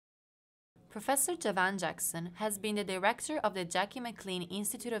Professor Javan Jackson has been the director of the Jackie McLean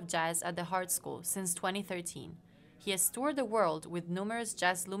Institute of Jazz at the Hartt School since 2013. He has toured the world with numerous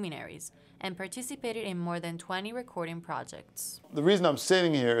jazz luminaries and participated in more than 20 recording projects. The reason I'm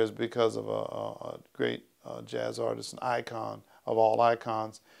sitting here is because of a great jazz artist, an icon of all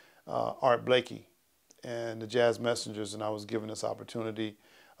icons, Art Blakey, and the Jazz Messengers, and I was given this opportunity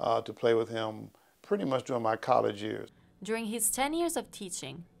to play with him pretty much during my college years. During his 10 years of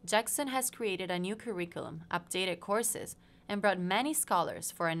teaching, Jackson has created a new curriculum, updated courses, and brought many scholars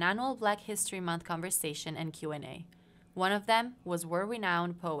for an annual Black History Month conversation and Q&A. One of them was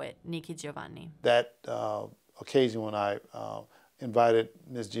world-renowned poet Nicky Giovanni. That occasion when I invited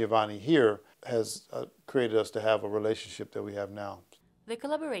Ms. Giovanni here has created us to have a relationship that we have now. The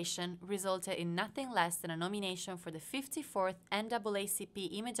collaboration resulted in nothing less than a nomination for the 54th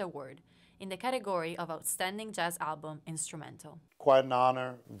NAACP Image Award in the category of Outstanding Jazz Album Instrumental. Quite an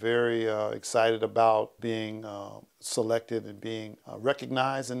honor, very excited about being selected and being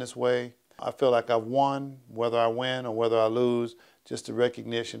recognized in this way. I feel like I've won, whether I win or whether I lose. Just the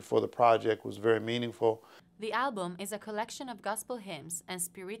recognition for the project was very meaningful. The album is a collection of gospel hymns and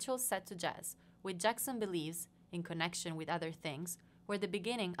spirituals set to jazz, which Jackson believes, in connection with other things, were the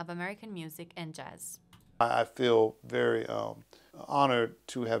beginning of American music and jazz. I feel very honored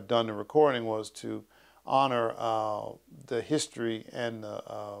to have done the recording, was to honor the history and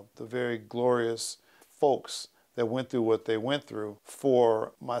the very glorious folks that went through what they went through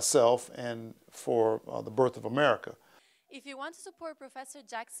for myself and for the birth of America. If you want to support Professor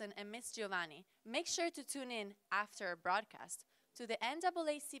Jackson and Ms. Giovanni, make sure to tune in after our broadcast to the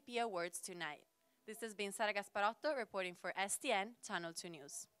NAACP Awards tonight. This has been Sara Gasparotto reporting for STN Channel 2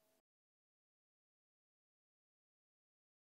 News.